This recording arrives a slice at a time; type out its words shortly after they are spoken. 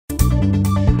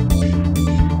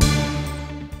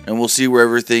we'll see where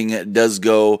everything does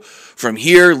go from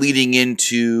here, leading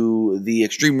into the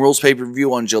Extreme Rules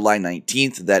pay-per-view on July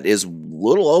 19th. That is a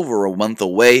little over a month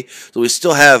away, so we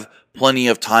still have plenty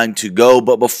of time to go.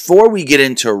 But before we get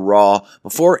into Raw,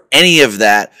 before any of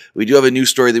that, we do have a news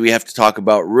story that we have to talk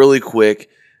about really quick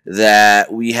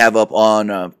that we have up on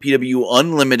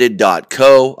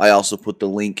PWUnlimited.co. I also put the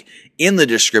link in the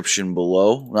description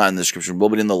below. Not in the description below,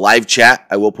 but in the live chat.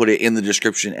 I will put it in the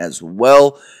description as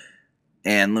well.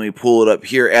 And let me pull it up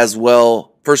here as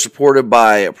well. First reported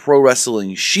by Pro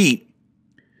Wrestling Sheet,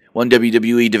 one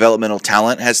WWE developmental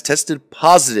talent has tested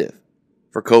positive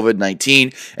for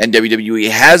COVID-19, and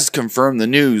WWE has confirmed the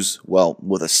news, well,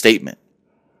 with a statement.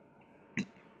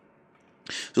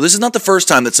 So this is not the first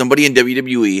time that somebody in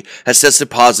WWE has tested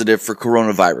positive for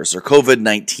coronavirus or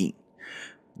COVID-19.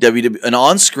 An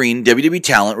on-screen WWE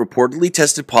talent reportedly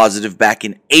tested positive back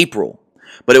in April,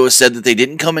 but it was said that they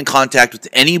didn't come in contact with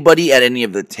anybody at any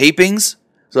of the tapings,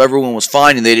 so everyone was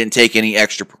fine and they didn't take any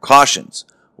extra precautions.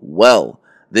 Well,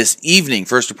 this evening,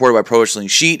 first reported by Pro Wrestling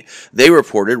Sheet, they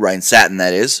reported, Ryan Satin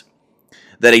that is,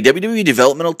 that a WWE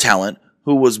developmental talent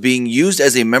who was being used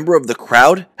as a member of the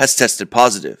crowd has tested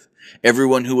positive.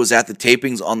 Everyone who was at the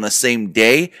tapings on the same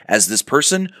day as this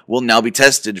person will now be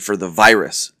tested for the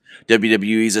virus.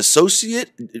 WWE's Associate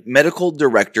Medical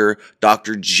Director,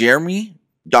 Dr. Jeffrey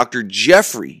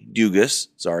Dugas,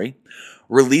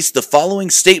 released the following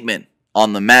statement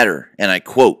on the matter, and I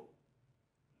quote,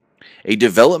 "A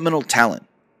developmental talent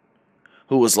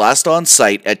who was last on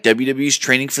site at WWE's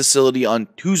training facility on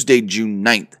Tuesday, June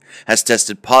 9th, has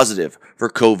tested positive for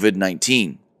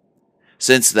COVID-19.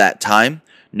 Since that time,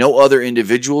 no other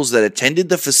individuals that attended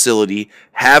the facility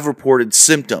have reported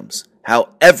symptoms.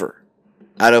 However,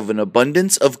 out of an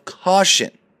abundance of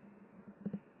caution,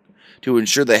 to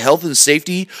ensure the health and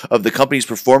safety of the company's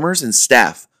performers and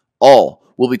staff, all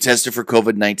will be tested for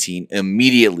COVID-19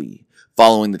 immediately.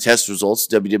 Following the test results,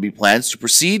 WWE plans to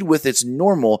proceed with its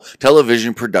normal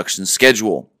television production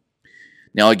schedule."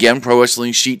 Now again, Pro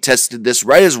Wrestling Sheet tested this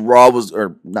right as Raw was,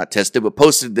 or not tested, but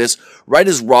posted this right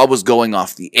as Raw was going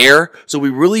off the air. So we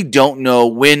really don't know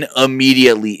when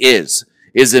immediately is.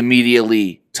 Is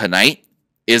immediately tonight?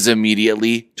 Is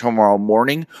immediately tomorrow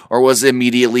morning? Or was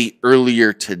immediately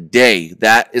earlier today?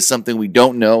 That is something we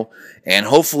don't know. And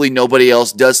hopefully nobody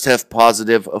else does test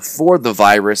positive for the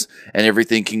virus and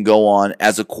everything can go on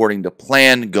as according to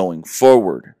plan going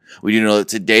forward. We do know that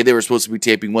today they were supposed to be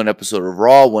taping one episode of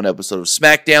Raw, one episode of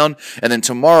SmackDown, and then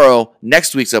tomorrow,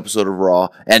 next week's episode of Raw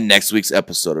and next week's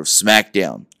episode of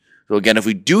SmackDown. So again, if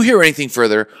we do hear anything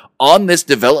further on this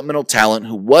developmental talent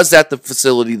who was at the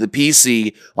facility, the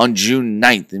PC, on June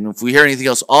 9th, and if we hear anything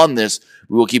else on this,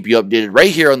 we will keep you updated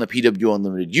right here on the PW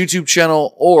Unlimited YouTube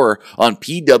channel or on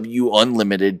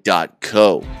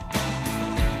PWUnlimited.co.